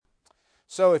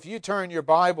So if you turn your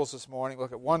Bibles this morning,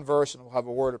 look at one verse and we'll have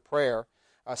a word of prayer.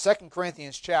 2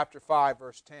 Corinthians chapter 5,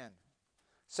 verse 10.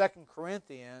 2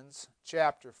 Corinthians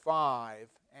chapter 5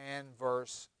 and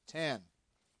verse 10.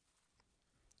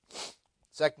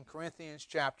 2 Corinthians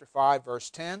chapter 5, verse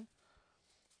 10.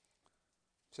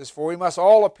 It says, "For we must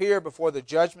all appear before the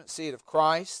judgment seat of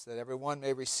Christ, that everyone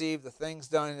may receive the things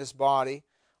done in his body,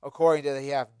 according to that he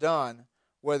hath done,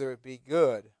 whether it be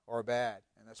good or bad."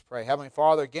 And let's pray. Heavenly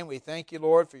Father, again, we thank you,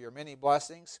 Lord, for your many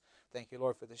blessings. Thank you,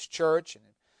 Lord, for this church and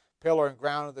a pillar and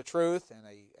ground of the truth and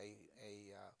a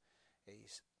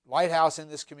lighthouse in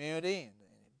this community,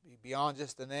 and beyond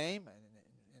just the name, and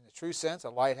in the true sense,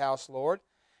 a lighthouse, Lord.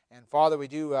 And Father, we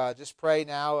do just pray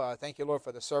now. Thank you, Lord,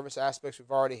 for the service aspects we've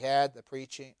already had, the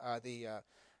preaching, the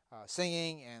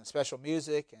singing, and special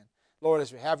music. And Lord,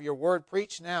 as we have your word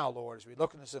preached now, Lord, as we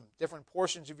look into some different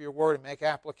portions of your word and make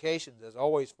applications, as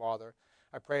always, Father,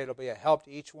 I pray it'll be a help to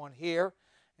each one here,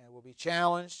 and we'll be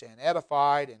challenged and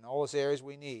edified in all those areas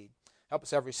we need. Help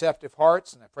us have receptive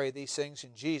hearts, and I pray these things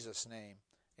in Jesus' name.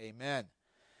 Amen.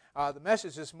 The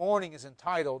message this morning is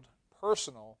entitled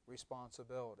Personal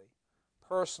Responsibility.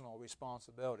 Personal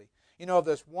responsibility. You know, if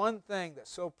there's one thing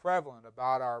that's so prevalent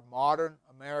about our modern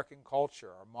American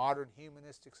culture, our modern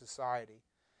humanistic society,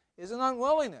 is an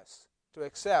unwillingness to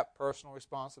accept personal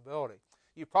responsibility.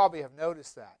 You probably have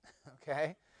noticed that,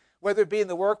 okay? Whether it be in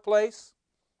the workplace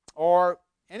or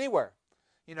anywhere.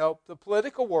 You know, the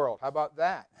political world, how about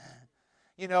that?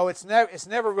 You know, it's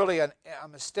never really a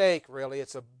mistake, really.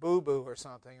 It's a boo-boo or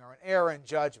something, or an error in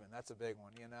judgment. That's a big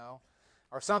one, you know.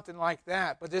 Or something like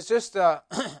that. But it's just,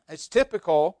 it's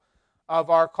typical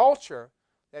of our culture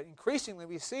that increasingly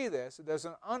we see this. That there's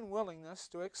an unwillingness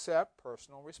to accept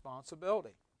personal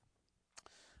responsibility.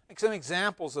 Some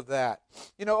examples of that.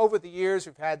 You know, over the years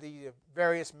we've had the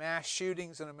various mass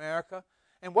shootings in America.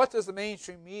 And what does the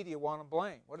mainstream media want to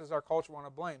blame? What does our culture want to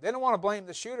blame? They don't want to blame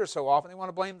the shooter so often. They want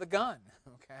to blame the gun,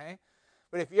 okay?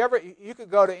 But if you could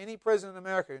go to any prison in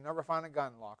America, you'll never find a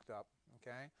gun locked up,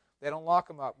 okay? They don't lock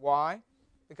them up. Why?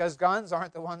 Because guns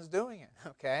aren't the ones doing it,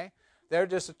 okay? They're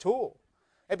just a tool.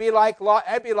 It'd be like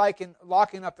in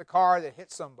locking up the car that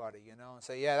hit somebody, you know, and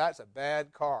say, yeah, that's a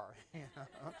bad car. You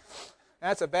know?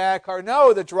 That's a bad car.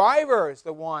 No, the driver is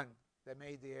the one that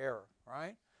made the error,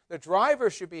 right? The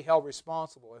driver should be held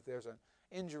responsible if there's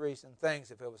injuries and things,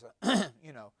 if it was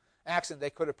a accident they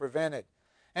could have prevented.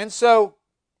 And so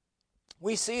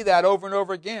we see that over and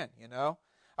over again, you know.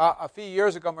 A few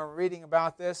years ago, I remember reading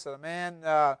about this. A man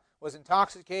was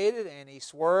intoxicated, and he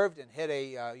swerved and hit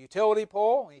a utility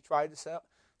pole, and he tried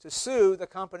to sue the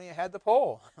company that had the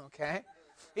pole, okay?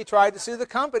 He tried to sue the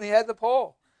company that had the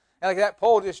pole. And like that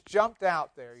pole just jumped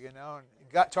out there, you know,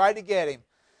 and tried to get him.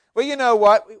 Well, you know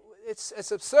what?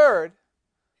 It's absurd,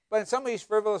 but in some of these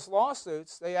frivolous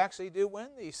lawsuits, they actually do win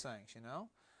these things, you know,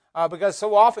 because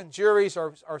so often juries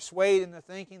are swayed into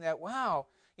thinking that, wow,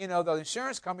 you know, the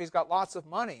insurance company's got lots of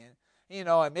money, and you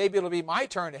know, and maybe it'll be my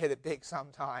turn to hit it big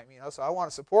sometime, you know, so I want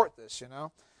to support this, you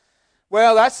know.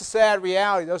 Well, that's the sad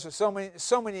reality. Those are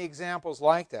so many examples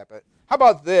like that. But how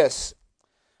about this?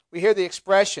 We hear the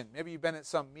expression, maybe you've been at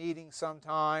some meeting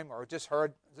sometime or just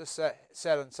heard this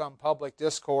said in some public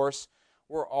discourse,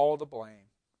 we're all to blame.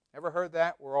 Ever heard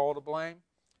that? We're all to blame?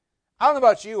 I don't know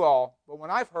about you all, but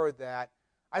when I've heard that,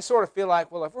 I sort of feel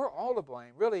like, well, if we're all to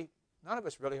blame, really, none of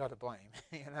us really ought to blame,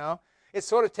 you know. It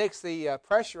sort of takes the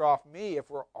pressure off me if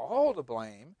we're all to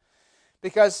blame,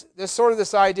 because there's sort of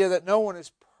this idea that no one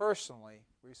is personally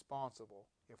responsible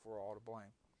if we're all to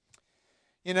blame.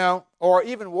 You know, or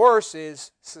even worse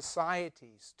is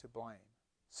society's to blame.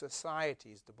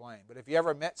 Society's to blame. But have you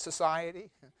ever met society?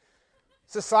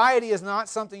 Society is not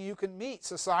something you can meet.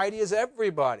 Society is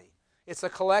everybody. It's a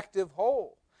collective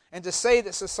whole. And to say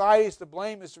that society is to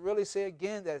blame is to really say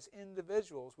again that as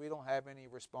individuals we don't have any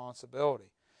responsibility.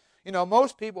 You know,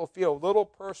 most people feel little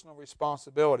personal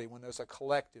responsibility when there's a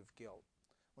collective guilt.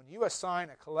 When you assign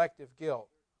a collective guilt,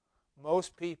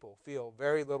 most people feel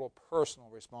very little personal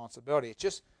responsibility. It's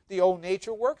just the old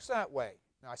nature works that way.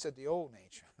 Now, I said the old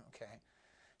nature, okay?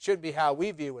 Shouldn't be how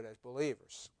we view it as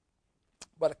believers.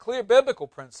 But a clear biblical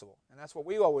principle, and that's what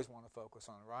we always want to focus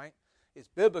on, right, is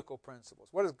biblical principles.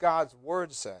 What does God's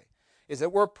Word say? Is that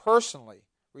we're personally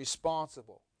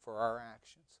responsible for our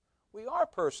actions. We are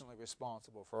personally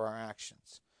responsible for our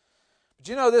actions. But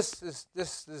you know, this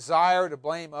desire to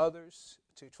blame others,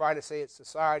 to try to say it's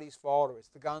society's fault, or it's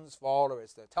the gun's fault, or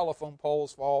it's the telephone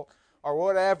pole's fault, or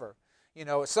whatever. You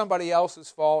know, it's somebody else's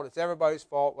fault, it's everybody's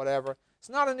fault, whatever. It's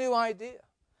not a new idea.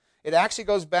 It actually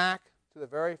goes back to the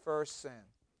very first sin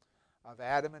of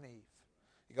Adam and Eve.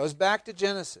 It goes back to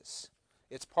Genesis.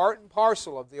 It's part and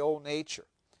parcel of the old nature.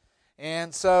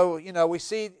 And so, we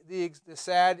see the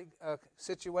sad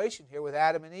situation here with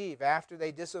Adam and Eve after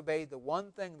they disobeyed the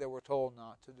one thing they were told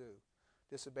not to do.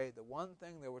 Disobeyed the one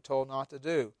thing they were told not to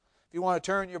do. If you want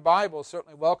to turn your Bible,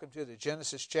 certainly welcome to the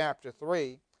Genesis chapter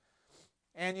 3.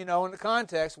 And, in the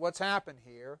context, what's happened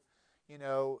here,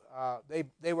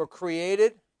 they were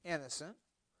created innocent,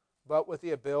 but with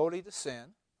the ability to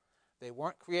sin. They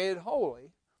weren't created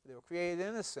holy. They were created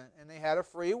innocent, and they had a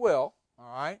free will,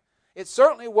 all right? It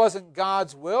certainly wasn't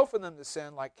God's will for them to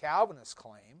sin like Calvinists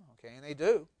claim, okay, and they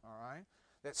do, all right?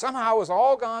 That somehow it was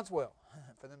all God's will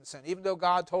for them to sin, even though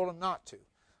God told them not to,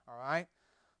 all right?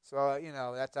 So,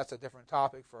 that's a different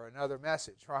topic for another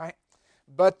message, right?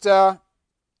 But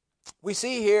we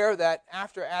see here that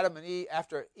after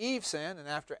Eve sinned and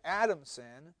after Adam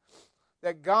sinned,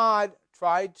 that God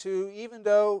tried to, even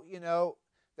though,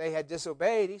 they had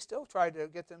disobeyed, he still tried to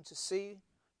get them to see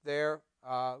their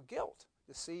guilt,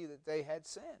 to see that they had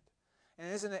sinned.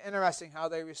 And isn't it interesting how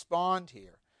they respond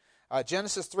here?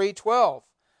 Genesis 3:12.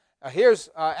 Here's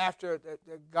after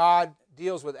God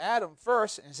deals with Adam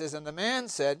first, and it says, "And the man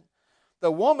said,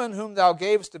 the woman whom thou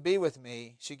gavest to be with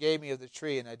me, she gave me of the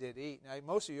tree, and I did eat." Now,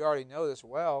 most of you already know this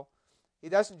well. He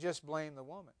doesn't just blame the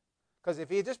woman. Because if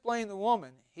he had just blamed the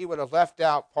woman, he would have left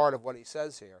out part of what he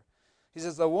says here. He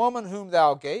says, "The woman whom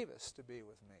thou gavest to be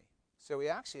with me." So he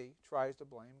actually tries to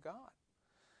blame God.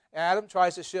 Adam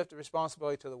tries to shift the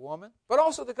responsibility to the woman, but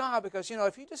also to God, because,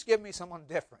 if you just give me someone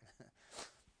different,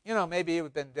 maybe it would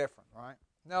have been different, right?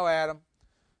 No, Adam,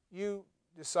 you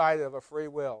decided of a free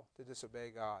will to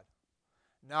disobey God.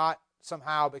 Not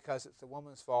somehow because it's the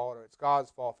woman's fault or it's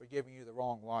God's fault for giving you the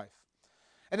wrong wife.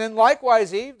 And then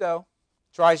likewise Eve, though,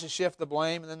 tries to shift the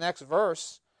blame in the next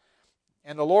verse.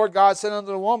 "And the Lord God said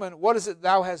unto the woman, What is it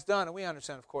thou hast done?" And we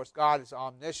understand, of course, God is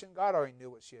omniscient. God already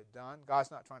knew what she had done. God's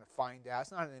not trying to find out.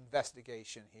 It's not an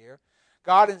investigation here.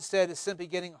 God instead is simply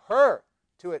getting her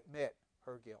to admit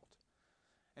her guilt.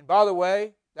 And by the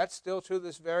way, that's still true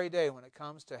this very day when it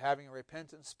comes to having a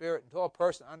repentant spirit. Until a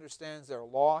person understands they're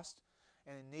lost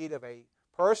and in need of a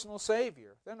personal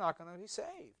Savior, they're not going to be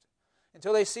saved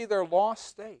until they see their lost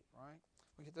state, right?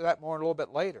 We'll get to that more a little bit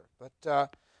later. But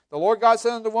the Lord God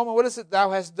said unto the woman, "What is it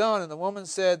thou hast done?" And the woman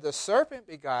said, "The serpent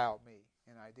beguiled me,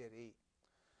 and I did eat."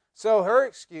 So her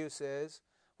excuse is,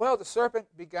 well, the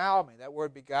serpent beguiled me. That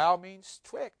word beguile means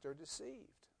tricked or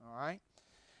deceived, all right?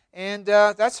 And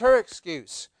that's her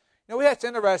excuse. It's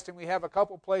interesting. We have a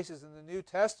couple places in the New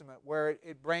Testament where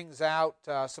it brings out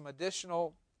some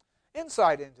additional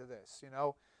insight into this.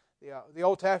 The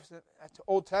Old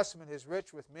Testament is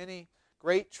rich with many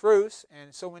great truths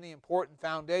and so many important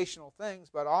foundational things,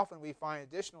 but often we find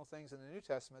additional things in the New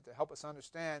Testament that help us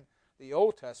understand the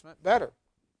Old Testament better.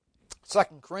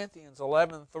 2 Corinthians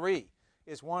 11:3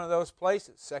 is one of those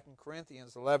places. 2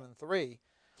 Corinthians 11:3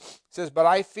 says, "But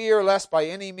I fear lest by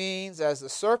any means, as the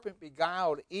serpent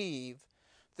beguiled Eve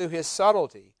through his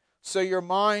subtlety, so your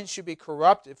mind should be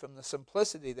corrupted from the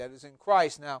simplicity that is in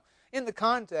Christ." Now, in the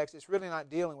context, it's really not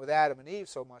dealing with Adam and Eve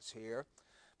so much here,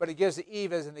 but it gives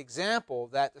Eve as an example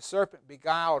that the serpent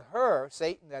beguiled her,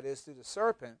 Satan, that is, through the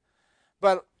serpent.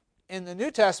 But in the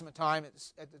New Testament time,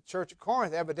 at the church of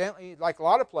Corinth, evidently, like a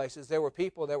lot of places, there were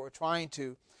people that were trying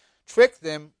to trick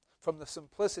them from the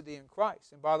simplicity in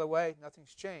Christ. And by the way,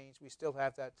 nothing's changed. We still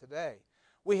have that today.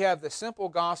 We have the simple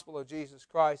gospel of Jesus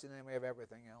Christ, and then we have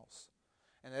everything else.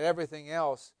 And that everything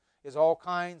else is all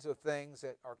kinds of things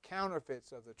that are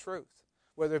counterfeits of the truth,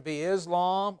 whether it be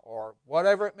Islam or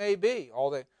whatever it may be, all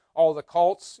the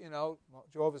cults,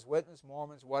 Jehovah's Witnesses,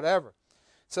 Mormons, whatever.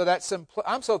 So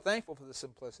I'm so thankful for the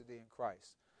simplicity in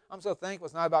Christ. I'm so thankful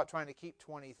it's not about trying to keep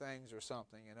 20 things or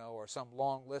something, or some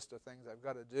long list of things I've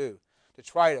got to do to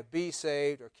try to be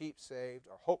saved or keep saved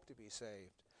or hope to be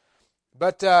saved.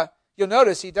 But you'll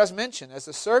notice he does mention, as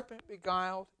the serpent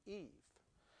beguiled Eve.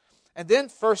 And then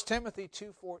 1 Timothy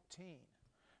 2:14.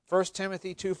 1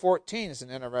 Timothy 2:14 is an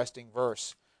interesting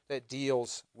verse that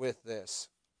deals with this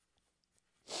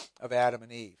of Adam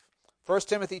and Eve. 1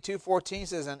 Timothy 2:14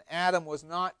 says, "And Adam was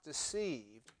not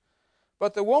deceived,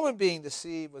 but the woman being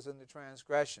deceived was in the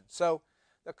transgression." So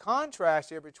the contrast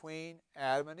here between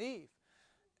Adam and Eve.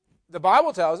 The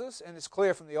Bible tells us, and it's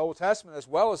clear from the Old Testament as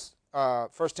well as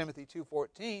 1 Timothy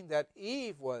 2:14, that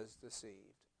Eve was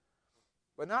deceived,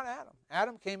 but not Adam.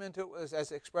 Adam came into it, as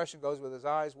the expression goes, with his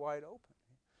eyes wide open.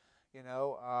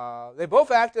 They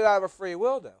both acted out of a free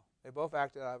will, though. They both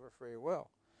acted out of a free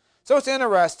will. So it's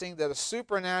interesting that a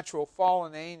supernatural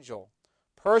fallen angel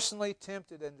personally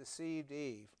tempted and deceived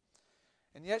Eve,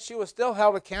 and yet she was still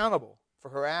held accountable for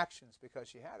her actions because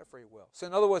she had a free will. So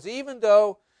in other words, even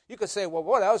though you could say, well,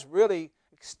 that was really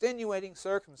extenuating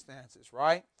circumstances,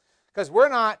 right? Because we're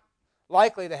not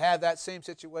likely to have that same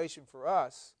situation for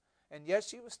us, and yet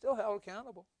she was still held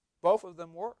accountable. Both of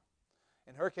them were.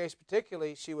 In her case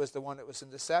particularly, she was the one that was in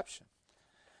deception.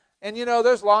 And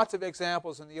there's lots of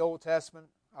examples in the Old Testament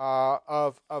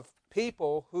of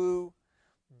people who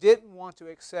didn't want to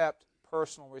accept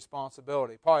personal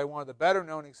responsibility. Probably one of the better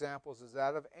known examples is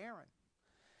that of Aaron.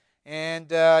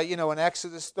 And, in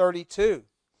Exodus 32,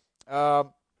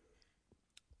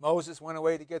 Moses went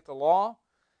away to get the law.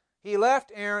 He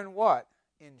left Aaron what?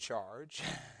 In charge.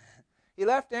 He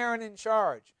left Aaron in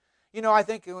charge. I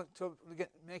think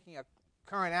making a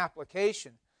current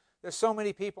application, there's so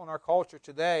many people in our culture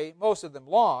today, most of them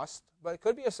lost, but it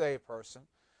could be a saved person,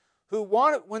 who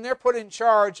want, when they're put in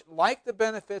charge, like the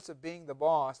benefits of being the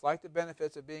boss, like the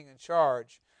benefits of being in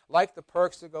charge, like the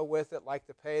perks that go with it, like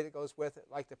the pay that goes with it,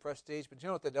 like the prestige. But you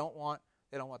know what they don't want?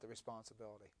 They don't want the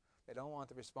responsibility. They don't want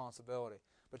the responsibility.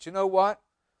 But you know what?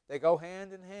 They go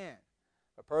hand in hand.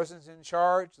 If a person's in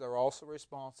charge, they're also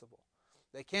responsible.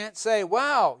 They can't say,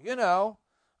 wow,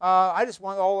 I just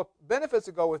want all the benefits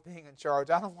that go with being in charge.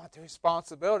 I don't want the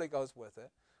responsibility that goes with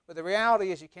it. But the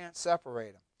reality is you can't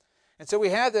separate them. And so we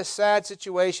have this sad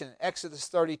situation in Exodus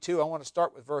 32. I want to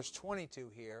start with verse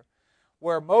 22 here,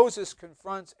 where Moses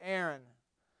confronts Aaron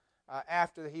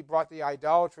after he brought the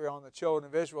idolatry on the children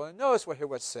of Israel. And notice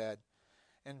what's said.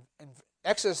 In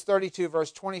Exodus 32,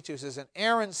 verse 22 says, And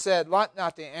Aaron said, Let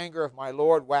not the anger of my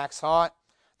Lord wax hot.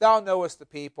 Thou knowest the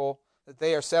people, that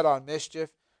they are set on mischief.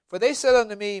 For they said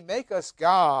unto me, Make us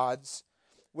gods,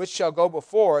 which shall go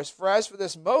before us. For as for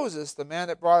this Moses, the man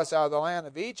that brought us out of the land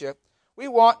of Egypt, we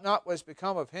wot not what is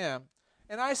become of him.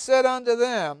 And I said unto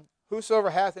them, Whosoever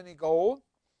hath any gold,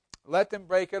 let them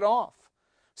break it off.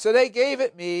 So they gave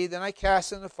it me, then I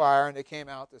cast it in the fire, and it came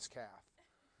out this calf.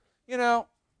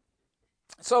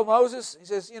 So Moses, he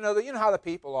says, you know how the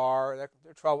people are.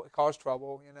 They're trouble, it caused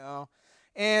trouble,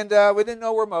 And we didn't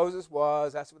know where Moses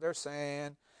was. That's what they're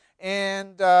saying.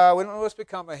 And we don't know what's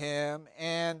become of him.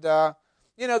 And,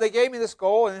 they gave me this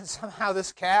gold, and then somehow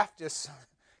this calf just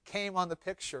came on the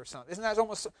picture or something. Isn't that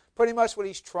almost pretty much what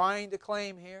he's trying to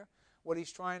claim here? What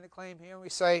he's trying to claim here? And we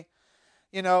say,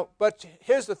 but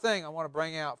here's the thing I want to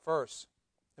bring out first.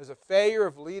 There's a failure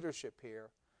of leadership here,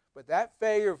 but that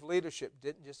failure of leadership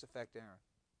didn't just affect Aaron.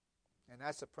 And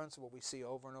that's a principle we see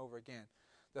over and over again.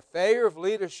 The failure of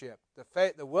leadership, the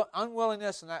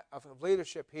unwillingness of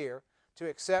leadership here to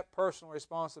accept personal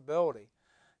responsibility,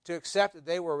 to accept that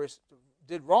they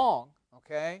did wrong,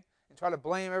 okay, and try to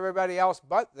blame everybody else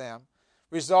but them,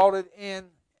 resulted in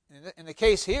the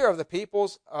case here of the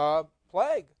people's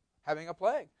plague, having a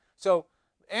plague. So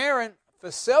Aaron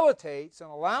facilitates and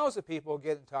allows the people to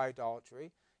get into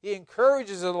idolatry. He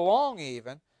encourages it along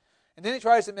even. And then he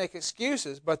tries to make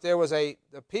excuses, but the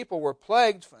people were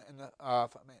plagued from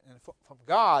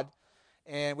God.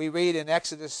 And we read in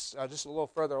Exodus, just a little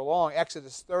further along,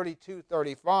 Exodus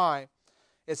 32:35,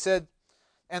 it said,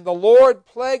 And the Lord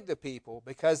plagued the people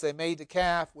because they made the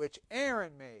calf which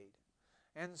Aaron made.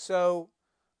 And so,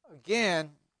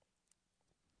 again,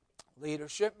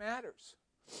 leadership matters.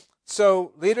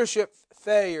 So leadership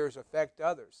failures affect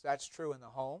others. That's true in the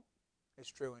home.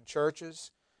 It's true in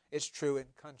churches. It's true in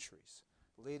countries.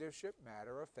 Leadership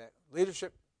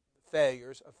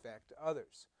failures affect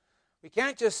others. We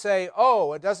can't just say,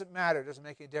 oh, it doesn't matter. It doesn't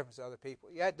make any difference to other people.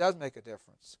 Yeah, it does make a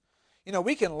difference.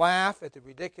 We can laugh at the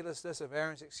ridiculousness of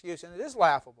Aaron's excuse, and it is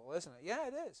laughable, isn't it? Yeah,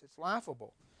 it is. It's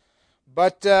laughable.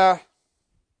 But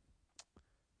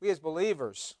we as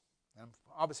believers, and I'm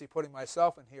obviously putting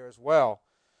myself in here as well,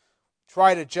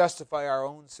 try to justify our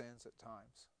own sins at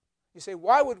times. You say,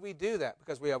 why would we do that?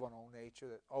 Because we have an old nature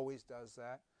that always does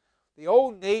that. The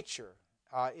old nature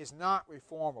is not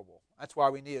reformable. That's why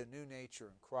we need a new nature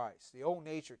in Christ. The old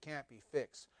nature can't be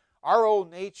fixed. Our old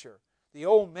nature, the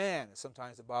old man, as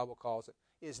sometimes the Bible calls it,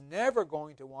 is never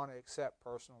going to want to accept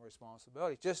personal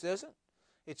responsibility. It just isn't.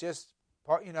 It's just,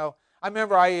 I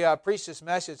remember I preached this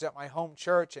message at my home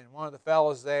church, and one of the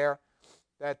fellows there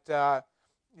that,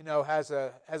 has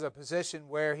a position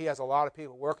where he has a lot of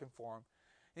people working for him.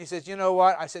 And he says, you know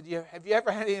what? I said, have you ever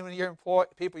had any of your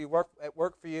people you work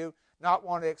for you not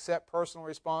want to accept personal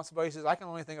responsibility? He says, I can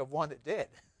only think of one that did.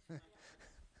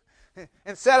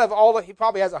 Instead of he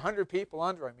probably has 100 people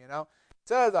under him,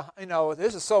 Instead of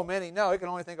this is so many. No, he can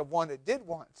only think of one that did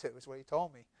want to, is what he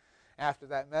told me after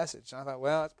that message. And I thought,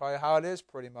 well, that's probably how it is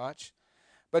pretty much.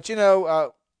 But,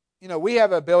 we have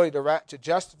the ability to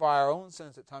justify our own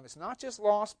sins at times. It's not just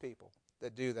lost people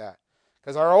that do that.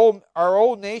 Because our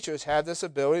old natures have this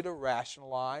ability to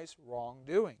rationalize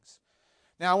wrongdoings.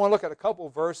 Now I want to look at a couple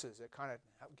of verses that kind of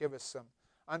give us some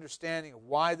understanding of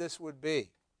why this would be.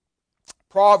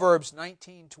 Proverbs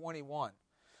 19:21.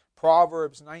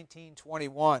 Proverbs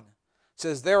 19:21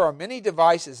 says, "There are many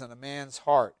devices in a man's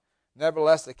heart.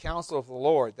 Nevertheless, the counsel of the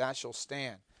Lord, that shall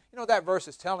stand." You know, that verse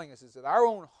is telling us is that our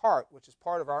own heart, which is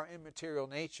part of our immaterial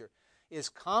nature, is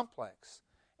complex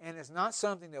and is not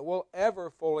something that we'll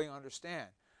ever fully understand.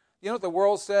 You know what the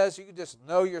world says? You can just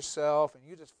know yourself and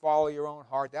you just follow your own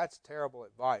heart. That's terrible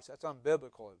advice. That's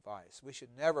unbiblical advice. We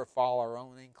should never follow our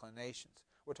own inclinations.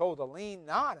 We're told to lean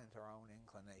not into our own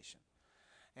inclination.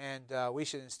 And we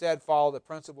should instead follow the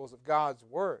principles of God's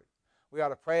Word. We ought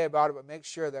to pray about it, but make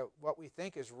sure that what we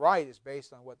think is right is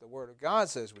based on what the Word of God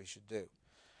says we should do.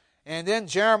 And then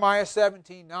Jeremiah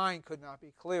 17:9 could not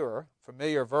be clearer.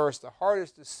 Familiar verse. "The heart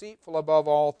is deceitful above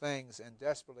all things and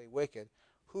desperately wicked.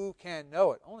 Who can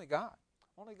know it?" Only God.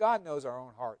 Only God knows our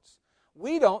own hearts.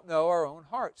 We don't know our own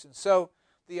hearts. And so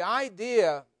the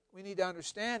idea we need to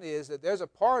understand is that there's a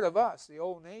part of us, the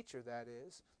old nature that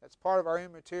is, that's part of our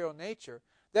immaterial nature,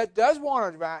 that does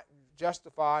want to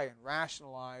justify and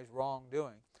rationalize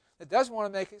wrongdoing. It does want to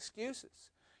make excuses.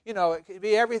 You know, it could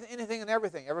be anything and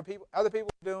everything. Other people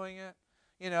are doing it.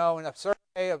 You know, in a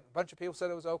survey, a bunch of people said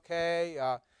it was okay.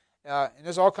 And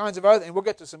there's all kinds of other, and we'll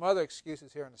get to some other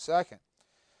excuses here in a second.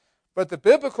 But the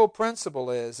biblical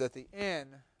principle is that the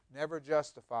end never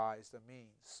justifies the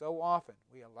means. So often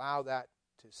we allow that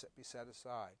to be set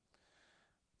aside.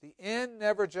 The end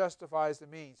never justifies the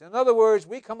means. In other words,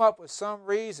 we come up with some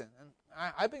reason, and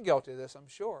I've been guilty of this, I'm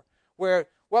sure, where,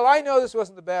 well, I know this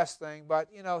wasn't the best thing,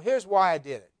 but, you know, here's why I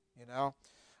did it, you know.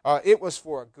 It was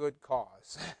for a good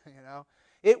cause, you know.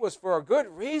 It was for a good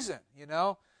reason, you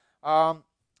know.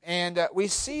 And we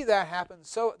see that happen.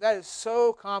 So that is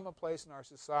so commonplace in our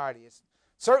society. It's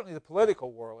certainly the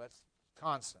political world. That's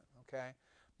constant, okay?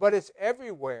 But it's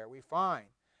everywhere we find.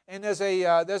 And there's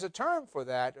a term for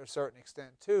that to a certain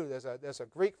extent too. There's a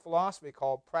Greek philosophy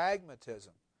called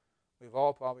pragmatism. We've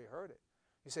all probably heard it.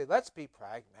 You say, let's be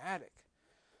pragmatic.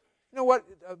 You know what?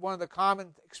 One of the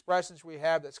common expressions we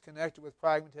have that's connected with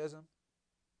pragmatism.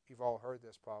 You've all heard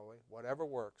this probably. Whatever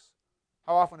works.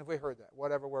 How often have we heard that?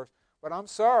 Whatever works. But I'm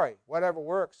sorry, whatever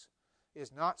works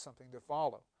is not something to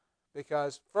follow.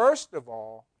 Because first of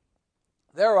all,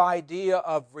 their idea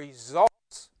of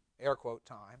results, air quote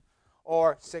time,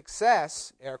 or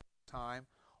success, air quote time,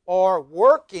 or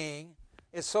working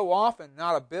is so often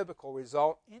not a biblical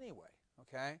result anyway.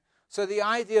 Okay? So the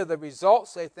idea of the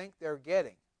results they think they're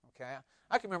getting. Okay?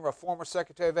 I can remember a former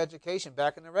Secretary of Education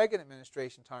back in the Reagan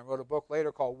administration time wrote a book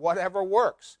later called Whatever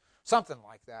Works. Something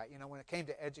like that, you know, when it came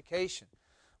to education.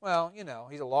 Well, you know,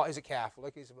 he's a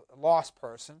Catholic, he's a lost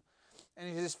person, and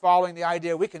he's just following the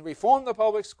idea we can reform the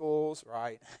public schools,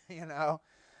 right? You know,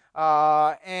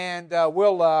 and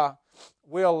we'll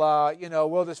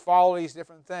just follow these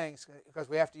different things because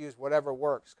we have to use whatever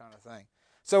works, kind of thing.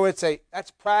 So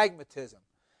that's pragmatism,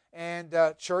 and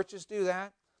churches do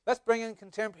that. Let's bring in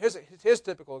contemporary. Here's his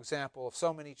typical example of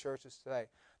so many churches today.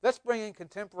 Let's bring in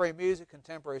contemporary music,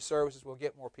 contemporary services. We'll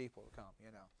get more people to come.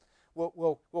 You know,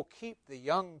 we'll keep the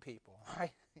young people,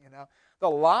 right? You know, the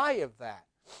lie of that.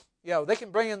 You know, they can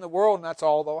bring in the world, and that's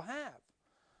all they'll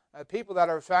have. People that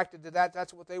are attracted to that,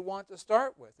 that's what they want to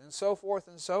start with, and so forth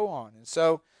and so on. And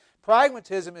so,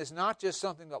 pragmatism is not just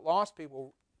something that lost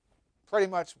people pretty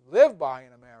much live by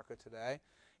in America today.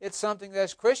 It's something that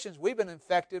as Christians we've been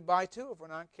infected by too. If we're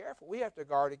not careful, we have to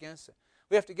guard against it.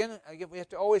 We have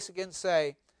to always again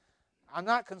say, I'm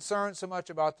not concerned so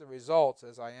much about the results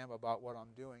as I am about what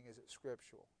I'm doing. Is it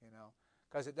scriptural? You know,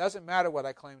 because it doesn't matter what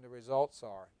I claim the results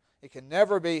are. It can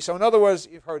never be. So in other words,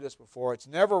 you've heard this before. It's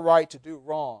never right to do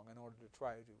wrong in order to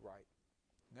try to do right.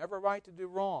 Never right to do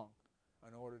wrong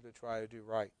in order to try to do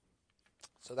right.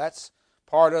 So that's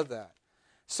part of that.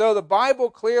 So the Bible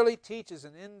clearly teaches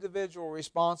an individual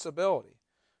responsibility,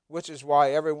 which is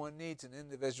why everyone needs an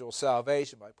individual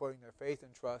salvation by putting their faith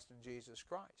and trust in Jesus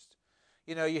Christ.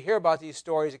 You know, you hear about these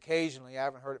stories occasionally. I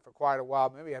haven't heard it for quite a while.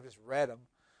 Maybe I've just read them.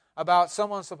 About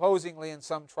someone supposedly in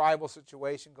some tribal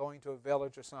situation going to a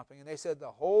village or something, and they said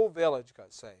the whole village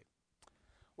got saved.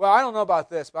 Well, I don't know about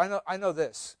this, but I know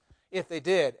this. If they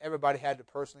did, everybody had to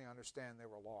personally understand they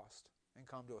were lost and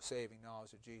come to a saving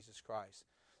knowledge of Jesus Christ.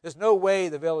 There's no way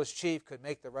the village chief could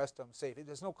make the rest of them safe.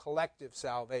 There's no collective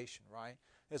salvation, right?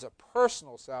 There's a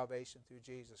personal salvation through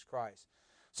Jesus Christ.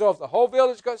 So if the whole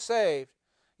village got saved,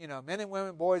 you know, men and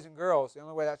women, boys and girls, the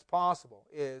only way that's possible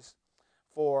is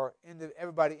for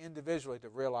everybody individually to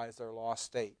realize their lost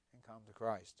state and come to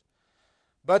Christ.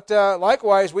 But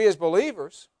likewise, we as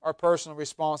believers are personally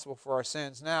responsible for our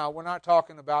sins. Now, we're not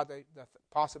talking about the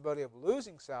possibility of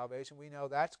losing salvation. We know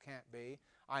that can't be.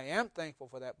 I am thankful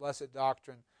for that blessed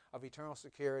doctrine of eternal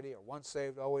security, or once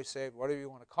saved, always saved, whatever you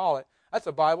want to call it. That's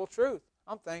a Bible truth.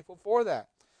 I'm thankful for that.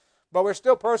 But we're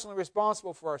still personally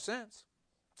responsible for our sins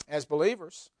as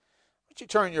believers. Why don't you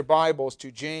turn your Bibles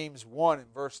to James 1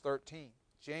 and verse 13.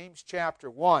 James chapter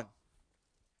 1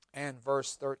 and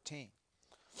verse 13.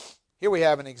 Here we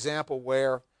have an example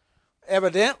where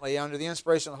evidently, under the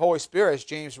inspiration of the Holy Spirit, as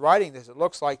James writing this, it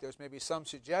looks like there's maybe some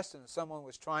suggestion that someone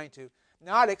was trying to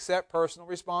not accept personal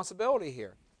responsibility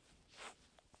here.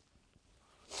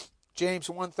 James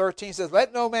 1:13 says,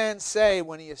 "Let no man say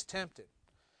when he is tempted,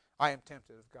 I am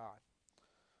tempted of God.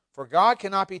 For God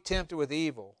cannot be tempted with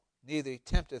evil, neither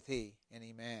tempteth he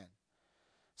any man."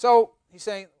 So he's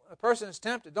saying, a person is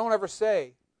tempted, don't ever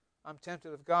say, I'm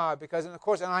tempted of God, because, and of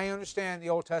course, and I understand the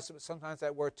Old Testament, sometimes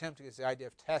that word tempting is the idea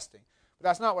of testing. But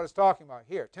that's not what it's talking about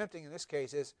here. Tempting in this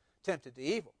case is tempted to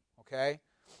evil, okay?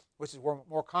 Which is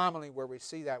more commonly where we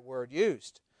see that word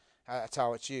used. That's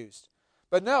how it's used.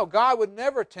 But no, God would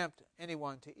never tempt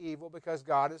anyone to evil because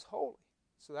God is holy.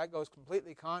 So that goes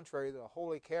completely contrary to the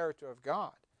holy character of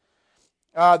God.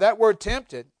 That word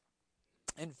tempted,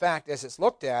 in fact, as it's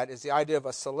looked at, is the idea of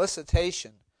a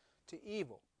solicitation to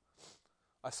evil.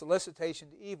 A solicitation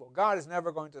to evil. God is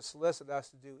never going to solicit us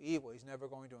to do evil. He's never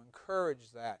going to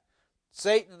encourage that.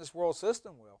 Satan in this world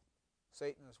system will.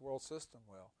 Satan in this world system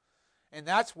will. And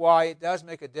that's why it does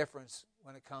make a difference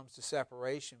when it comes to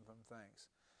separation from things.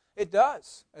 It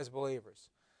does, as believers.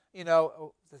 You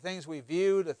know, the things we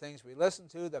view, the things we listen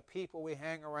to, the people we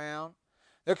hang around,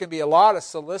 there can be a lot of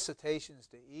solicitations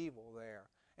to evil there.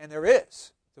 And there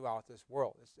is throughout this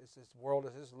world. This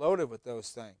world is loaded with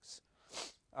those things.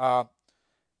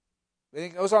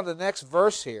 It goes on to the next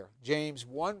verse here, James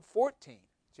 1:14.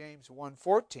 James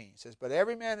 1:14 says, "But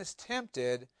every man is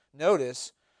tempted,"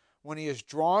 notice, "when he is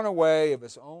drawn away of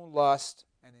his own lust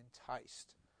and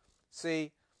enticed."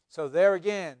 See, so there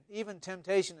again, even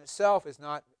temptation itself is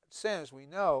not sin, as we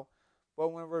know, but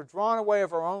when we're drawn away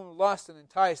of our own lust and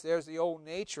enticed, there's the old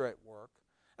nature at work.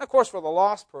 And of course, for the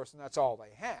lost person, that's all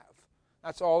they have.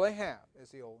 That's all they have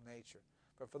is the old nature.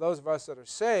 But for those of us that are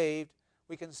saved,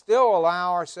 we can still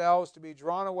allow ourselves to be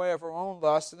drawn away of our own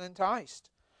lust and enticed.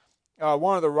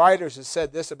 One of the writers has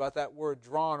said this about that word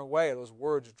drawn away, those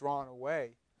words drawn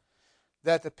away,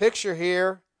 that the picture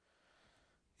here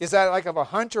is that like of a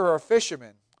hunter or a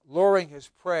fisherman luring his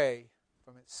prey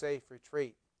from its safe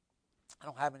retreat. I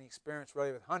don't have any experience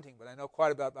really with hunting, but I know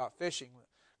quite a bit about fishing.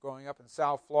 Growing up in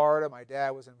South Florida, my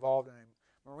dad was involved in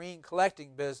a marine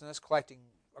collecting business,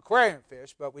 collecting aquarium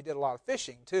fish, but we did a lot of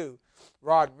fishing too,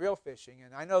 rod and reel fishing.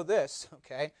 And I know this,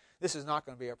 okay, this is not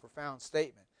going to be a profound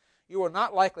statement. You will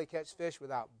not likely catch fish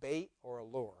without bait or a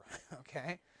lure,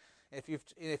 okay? If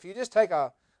you just take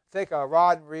a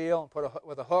rod and reel and put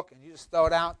with a hook and you just throw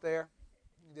it out there,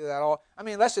 you do that all. I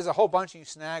mean, unless there's a whole bunch and you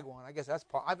snag one. I guess that's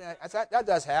part. I mean, that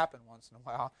does happen once in a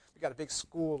while. We got a big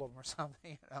school of them or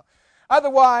something, you know.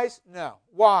 Otherwise, no.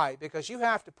 Why? Because you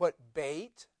have to put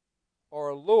bait or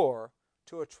a lure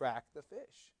to attract the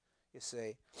fish, you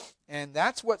see. And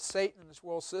that's what Satan and this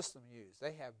world system use.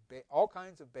 They have all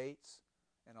kinds of baits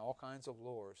and all kinds of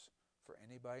lures for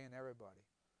anybody and everybody.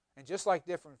 And just like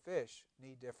different fish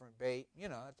need different bait, you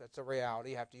know, that's a reality.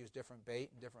 You have to use different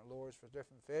bait and different lures for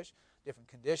different fish, different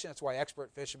conditions. That's why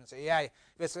expert fishermen say, yeah, if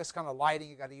it's this kind of lighting,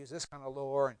 you got to use this kind of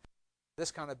lure and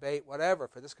this kind of bait, whatever,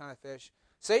 for this kind of fish.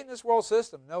 Satan, this world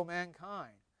system, know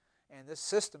mankind. And this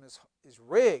system is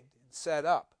rigged and set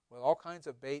up with all kinds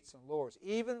of baits and lures,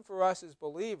 even for us as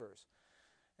believers.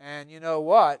 And you know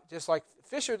what? Just like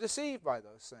fish are deceived by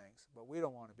those things, but we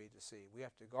don't want to be deceived. We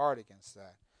have to guard against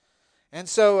that. And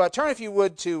so turn, if you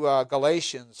would, to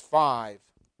Galatians 5,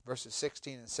 verses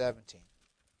 16 and 17.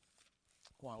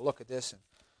 I want to look at this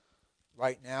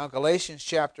right now. Galatians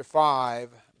chapter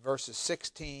 5, verses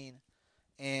 16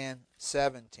 and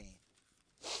 17.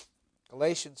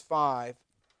 Galatians 5,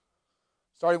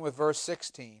 starting with verse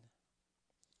 16.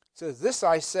 It says, "This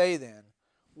I say then,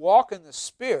 walk in the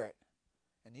Spirit,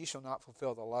 and ye shall not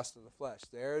fulfill the lust of the flesh."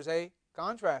 There's a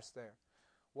contrast there.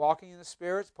 Walking in the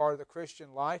Spirit is part of the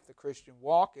Christian life, the Christian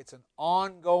walk. It's an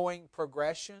ongoing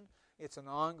progression. It's an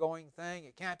ongoing thing.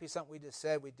 It can't be something we just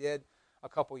said we did a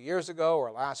couple years ago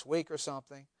or last week or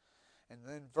something. And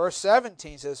then verse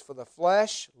 17 says, "For the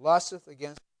flesh lusteth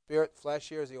against the Spirit." The flesh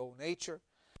here is the old nature.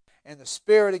 "And the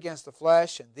Spirit against the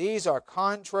flesh. And these are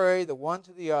contrary the one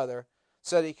to the other,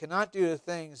 so that ye cannot do the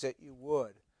things that you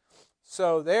would."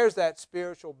 So there's that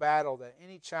spiritual battle that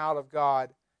any child of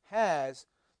God has.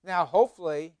 Now,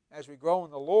 hopefully, as we grow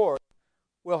in the Lord,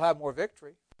 we'll have more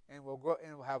victory and we'll grow,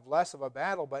 and we'll have less of a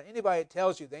battle. But anybody that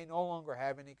tells you they no longer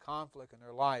have any conflict in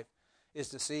their life is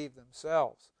deceived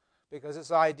themselves, because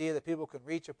this idea that people can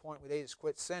reach a point where they just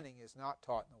quit sinning is not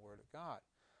taught in the Word of God.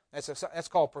 That's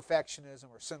called perfectionism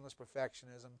or sinless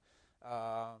perfectionism.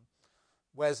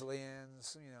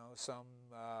 Wesleyans, some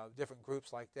different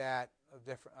groups like that, of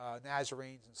different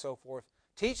Nazarenes and so forth,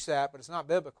 teach that, but it's not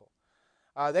biblical.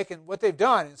 What they've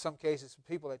done in some cases,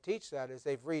 people that teach that, is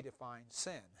they've redefined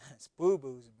sin. It's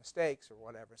boo-boos and mistakes or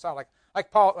whatever. It's not like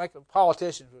the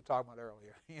politicians we were talking about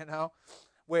earlier,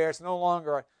 where it's no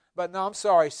longer. But no, I'm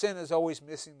sorry, sin is always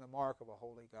missing the mark of a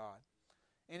holy God.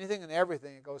 Anything and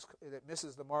everything that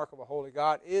misses the mark of a holy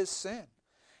God is sin.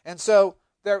 And so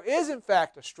there is, in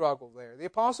fact, a struggle there. The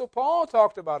Apostle Paul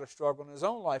talked about a struggle in his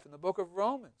own life in the book of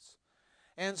Romans.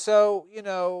 And so,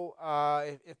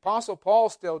 if Apostle Paul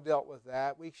still dealt with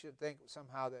that, we shouldn't think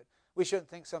somehow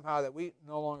that we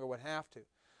no longer would have to.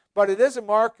 But it is a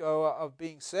mark of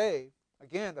being saved.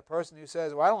 Again, the person who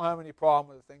says, well, I don't have any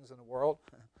problem with the things in the world.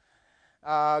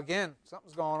 Again,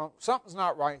 something's going on. Something's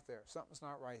not right there. Something's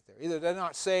not right there. Either they're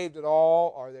not saved at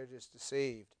all or they're just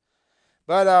deceived.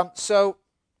 But so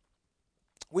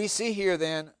we see here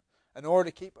then, in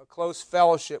order to keep a close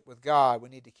fellowship with God, we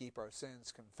need to keep our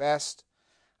sins confessed.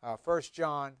 1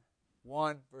 John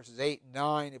 1, verses 8 and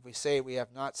 9, if we say we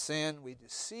have not sinned, we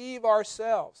deceive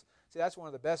ourselves. See, that's one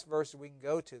of the best verses we can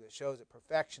go to that shows that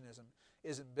perfectionism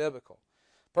isn't biblical.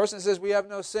 The person says we have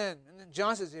no sin. And then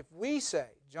John says if we say,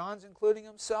 John's including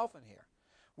himself in here,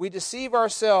 we deceive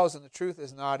ourselves and the truth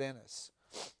is not in us.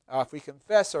 If we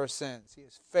confess our sins, he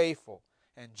is faithful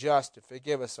and just to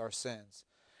forgive us our sins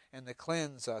and to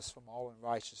cleanse us from all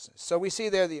unrighteousness. So we see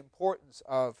there the importance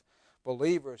of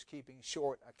believers keeping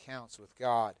short accounts with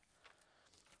God.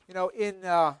 In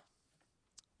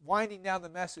winding down the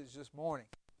message this morning,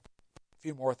 a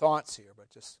few more thoughts here, but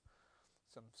just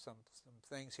some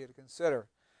things here to consider.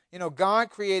 God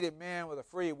created man with a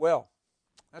free will.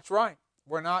 That's right.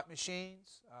 We're not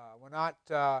machines. We're not.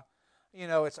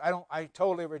 I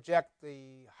totally reject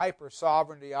the hyper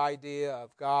sovereignty idea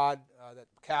of God that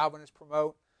Calvinists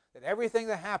promote. That everything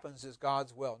that happens is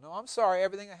God's will. No, I'm sorry,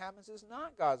 everything that happens is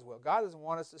not God's will. God doesn't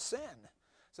want us to sin.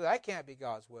 So that can't be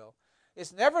God's will.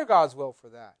 It's never God's will for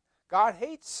that. God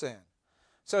hates sin.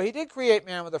 So he did create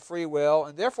man with a free will,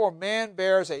 and therefore man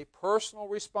bears a personal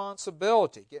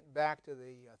responsibility. Getting back to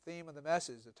the theme of the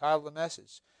message, the title of the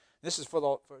message. This is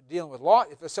for dealing with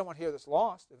lost. If there's someone here that's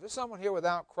lost, if there's someone here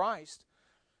without Christ,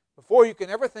 before you can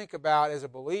ever think about, as a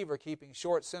believer, keeping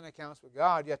short sin accounts with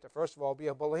God, you have to first of all be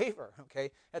a believer, okay?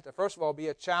 You have to first of all be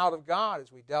a child of God,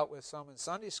 as we dealt with some in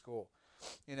Sunday school,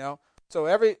 So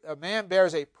a man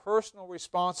bears a personal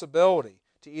responsibility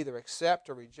to either accept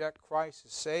or reject Christ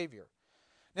as Savior.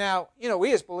 Now,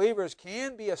 we as believers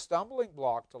can be a stumbling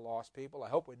block to lost people. I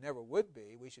hope we never would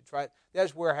be. We should try.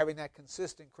 That's where having that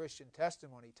consistent Christian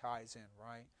testimony ties in,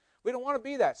 right? We don't want to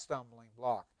be that stumbling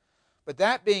block. But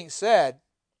that being said,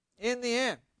 in the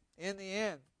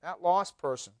end, that lost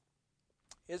person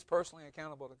is personally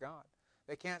accountable to God.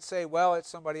 They can't say, well, it's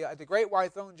somebody, the great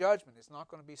white throne judgment, it's not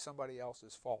going to be somebody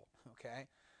else's fault, okay?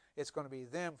 It's going to be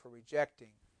them for rejecting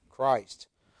Christ.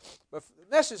 But the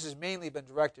message has mainly been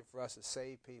directed for us as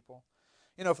saved people.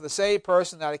 For the saved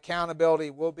person, that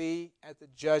accountability will be at the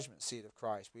judgment seat of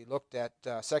Christ. We looked at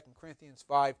 2 Corinthians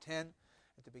 5:10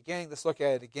 at the beginning. Let's look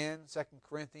at it again, 2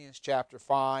 Corinthians chapter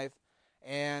 5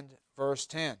 and verse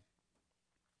 10. It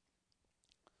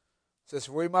says,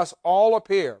 we must all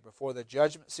appear before the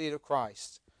judgment seat of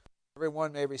Christ.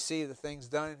 Everyone may receive the things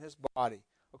done in his body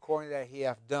according to that he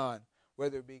hath done,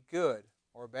 whether it be good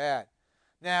or bad.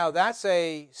 Now, that's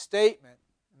a statement,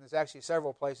 and there's actually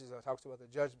several places that talks about the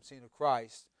judgment seat of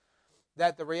Christ,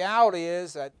 that the reality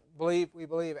is that we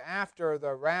believe after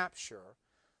the rapture,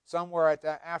 somewhere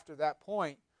after that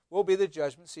point, will be the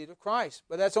judgment seat of Christ.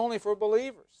 But that's only for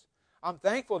believers. I'm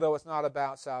thankful, though, it's not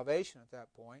about salvation at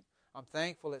that point. I'm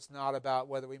thankful it's not about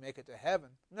whether we make it to heaven.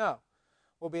 No.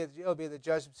 It'll be the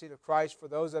judgment seat of Christ for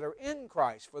those that are in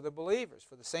Christ, for the believers,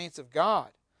 for the saints of God.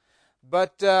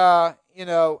 But,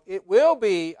 it will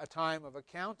be a time of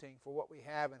accounting for what we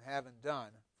have and haven't done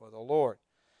for the Lord.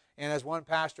 And as one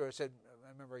pastor said,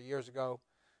 I remember years ago,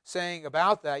 saying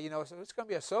about that, so it's going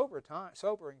to be a sobering time. It's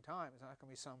not going to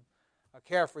be some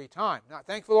carefree time.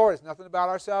 Thank the Lord, it's nothing about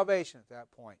our salvation at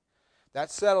that point.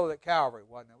 That's settled at Calvary,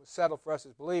 wasn't it? It was settled for us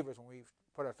as believers when we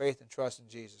put our faith and trust in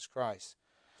Jesus Christ.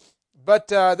 But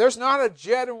there's not a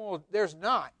general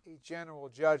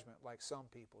judgment like some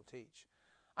people teach.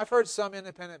 I've heard some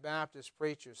independent Baptist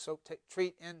preachers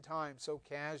treat end times so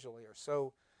casually or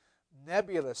so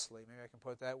nebulously, maybe I can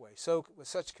put it that way, so with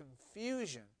such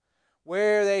confusion,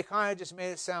 where they kind of just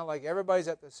made it sound like everybody's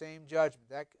at the same judgment.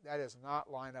 That does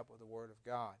not line up with the Word of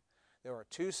God. There are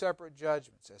two separate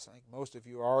judgments, as I think most of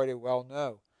you already well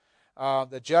know.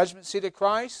 The judgment seat of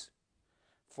Christ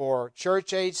for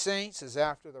church-age saints is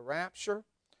after the rapture,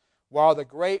 while the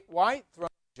great white throne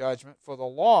judgment for the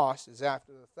lost is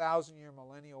after the 1,000-year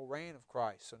millennial reign of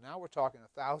Christ. So now we're talking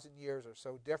 1,000 years or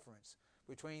so difference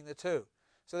between the two.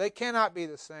 So they cannot be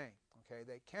the same. Okay,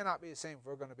 they cannot be the same if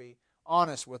we're going to be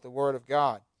honest with the Word of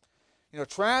God.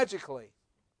 Tragically,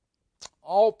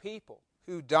 all people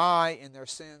who die in their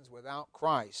sins without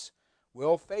Christ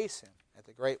will face Him at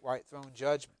the great white throne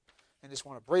judgment. And just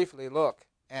want to briefly look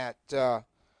at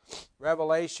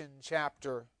Revelation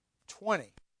chapter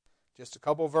 20. Just a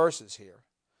couple verses here,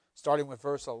 starting with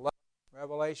verse 11.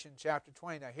 Revelation chapter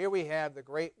 20. Now here we have the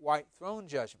great white throne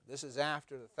judgment. This is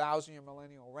after the 1,000-year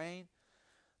millennial reign.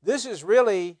 This is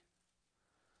really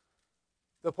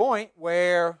the point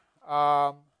where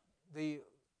the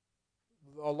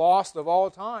lost of all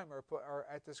time are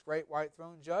at this great white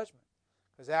throne judgment.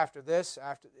 Because after this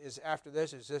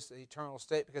is just the eternal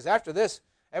state. Because after this,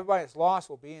 everybody that's lost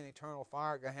will be in eternal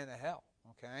fire, Gehenna, hell.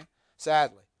 Okay,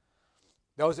 sadly,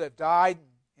 those that have died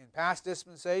in past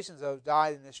dispensations, those that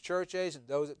died in this church age, and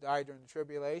those that died during the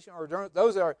tribulation, or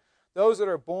those that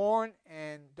are born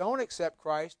and don't accept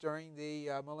Christ during the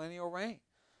millennial reign.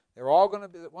 They're all going to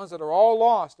be the ones that are all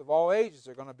lost of all ages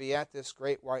are going to be at this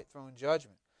great white throne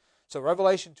judgment. So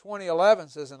Revelation 20:11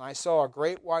 says, "And I saw a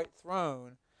great white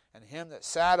throne, and him that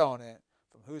sat on it,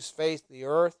 from whose face the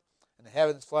earth and the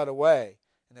heavens fled away,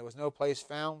 and there was no place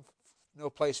for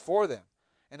them.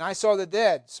 And I saw the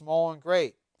dead, small and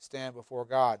great, stand before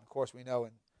God." Of course, we know,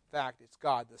 in fact, it's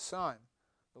God the Son,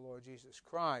 the Lord Jesus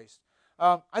Christ.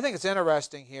 I think it's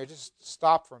interesting here. Just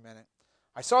stop for a minute.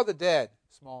 I saw the dead,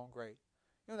 small and great.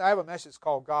 I have a message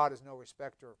called "God is no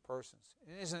respecter of persons."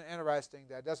 And isn't it interesting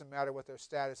that it doesn't matter what their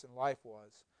status in life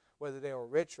was, whether they were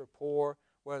rich or poor,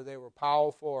 whether they were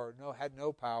powerful or had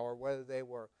no power, whether they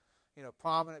were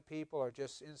prominent people or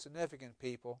just insignificant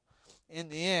people. In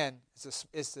the end, it's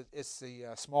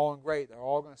the small and great. They're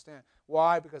all going to stand.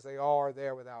 Why? Because they all are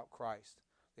there without Christ.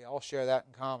 They all share that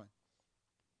in common.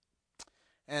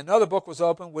 And another book was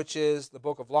opened, which is the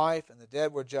book of life, and the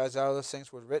dead were judged out of those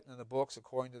things which were written in the books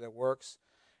according to their works.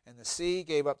 And the sea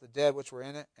gave up the dead which were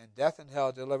in it, and death and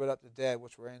hell delivered up the dead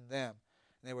which were in them.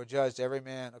 And they were judged every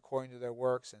man according to their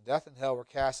works. And death and hell were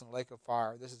cast in the lake of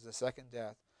fire. This is the second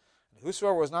death. And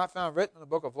whosoever was not found written in the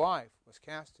book of life was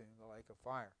cast into the lake of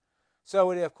fire.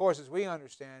 So, of course, as we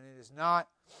understand, it is not,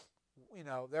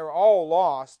 they're all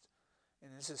lost,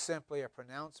 and this is simply a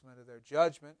pronouncement of their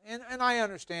judgment. And I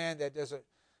understand that there's I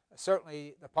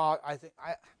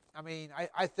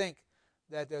think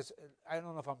that there's, I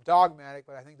don't know if I'm dogmatic,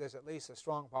 but I think there's at least a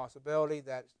strong possibility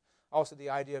that also the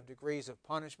idea of degrees of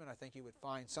punishment. I think you would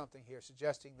find something here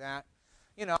suggesting that.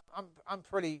 I'm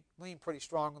lean pretty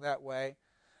strong that way,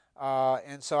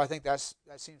 and so I think that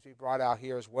seems to be brought out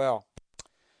here as well.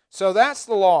 So that's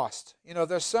the lost.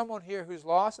 There's someone here who's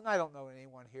lost, and I don't know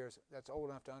anyone here that's old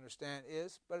enough to understand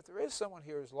but if there is someone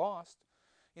here who's lost,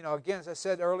 again, as I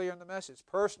said earlier in the message,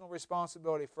 personal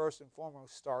responsibility first and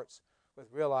foremost starts with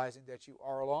realizing that you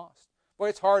are lost. Boy,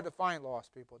 it's hard to find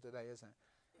lost people today, isn't it?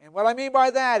 And what I mean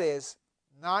by that is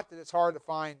not that it's hard to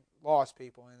find lost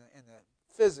people in the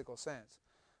physical sense,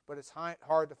 but it's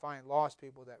hard to find lost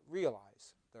people that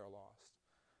realize they're lost.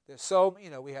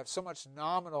 We have so much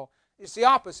nominal. It's the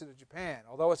opposite of Japan,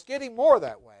 although it's getting more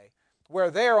that way, where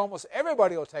there almost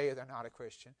everybody will tell you they're not a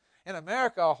Christian. In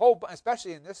America,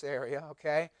 especially in this area,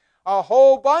 okay, a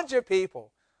whole bunch of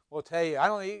people will tell you.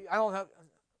 I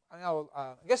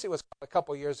guess it was a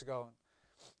couple years ago.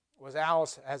 Was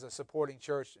Alice has a supporting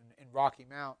church in Rocky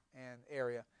Mount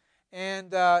area,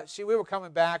 and we were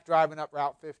coming back driving up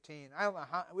Route 15. I don't know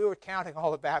how we were counting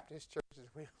all the Baptist churches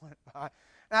we went by,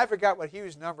 and I forgot what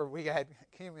huge number we had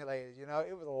accumulated.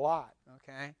 It was a lot.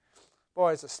 Okay,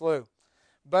 boy, it's a slew.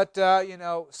 But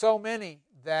so many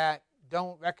that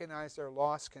don't recognize their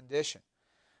lost condition.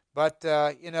 But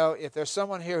if there's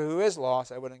someone here who is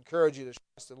lost, I would encourage you to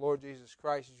trust the Lord Jesus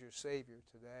Christ as your Savior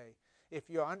today. If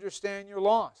you understand you're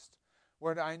lost,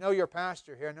 I know your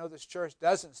pastor here, I know this church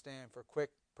doesn't stand for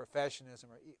quick professionism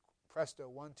or presto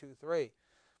 1, 2, 3.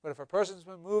 But if a person's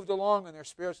been moved along in their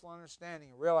spiritual understanding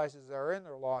and realizes they're in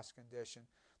their lost condition,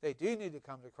 they do need to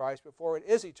come to Christ before it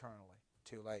is eternally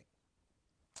too late.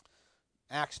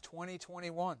 Acts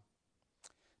 20:21,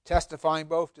 testifying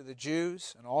both to the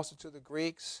Jews and also to the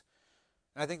Greeks.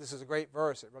 And I think this is a great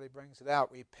verse. It really brings it out.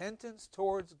 Repentance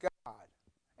towards God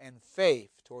and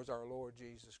faith towards our Lord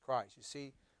Jesus Christ. You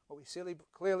see what we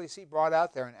clearly see brought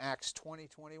out there in Acts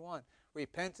 20:21.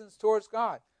 Repentance towards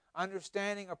God.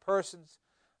 Understanding a person's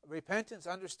repentance,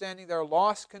 understanding their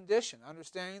lost condition,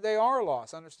 understanding they are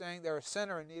lost, understanding they're a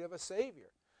sinner in need of a Savior,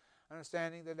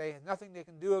 understanding that they have nothing they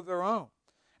can do of their own.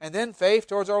 And then faith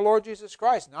towards our Lord Jesus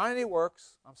Christ. Not any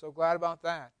works. I'm so glad about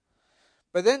that.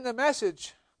 But then the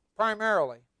message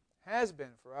primarily has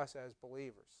been for us as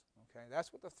believers. Okay,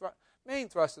 that's what the main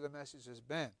thrust of the message has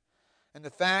been. And the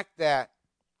fact that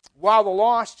while the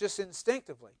lost just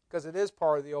instinctively, because it is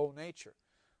part of the old nature,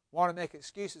 want to make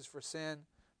excuses for sin,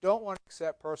 don't want to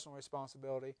accept personal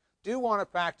responsibility, do want to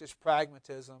practice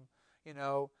pragmatism,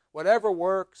 whatever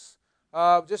works,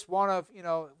 just want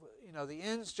to, the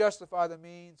ends justify the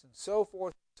means, and so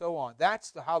forth and so on.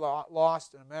 That's how the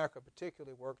lost in America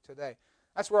particularly work today.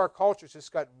 That's where our culture's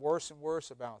just gotten worse and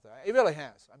worse about that. It really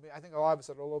has. I mean, I think a lot of us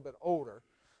are a little bit older.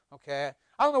 Okay,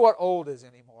 I don't know what old is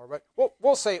anymore, but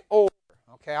we'll say older.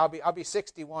 Okay, I'll be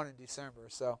 61 in December,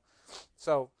 so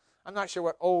I'm not sure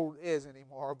what old is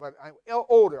anymore, but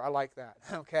older. I like that.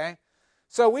 Okay,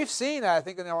 so we've seen that, I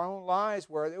think, in our own lives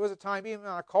where there was a time, even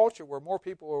in our culture, where more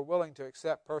people were willing to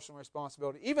accept personal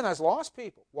responsibility, even as lost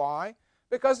people. Why?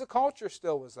 Because the culture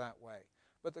still was that way,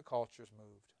 but the culture's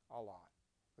moved a lot.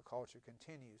 The culture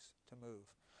continues to move.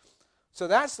 So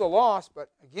that's the loss, but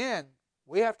again,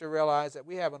 we have to realize that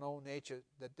we have an old nature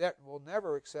that will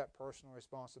never accept personal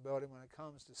responsibility when it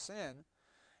comes to sin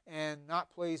and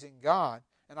not pleasing God.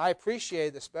 And I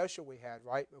appreciate the special we had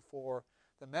right before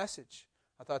the message.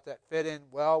 I thought that fit in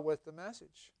well with the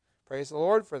message. Praise the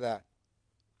Lord for that.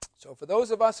 So for those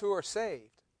of us who are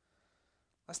saved,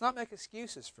 let's not make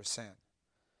excuses for sin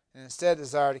and instead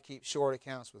desire to keep short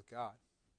accounts with God.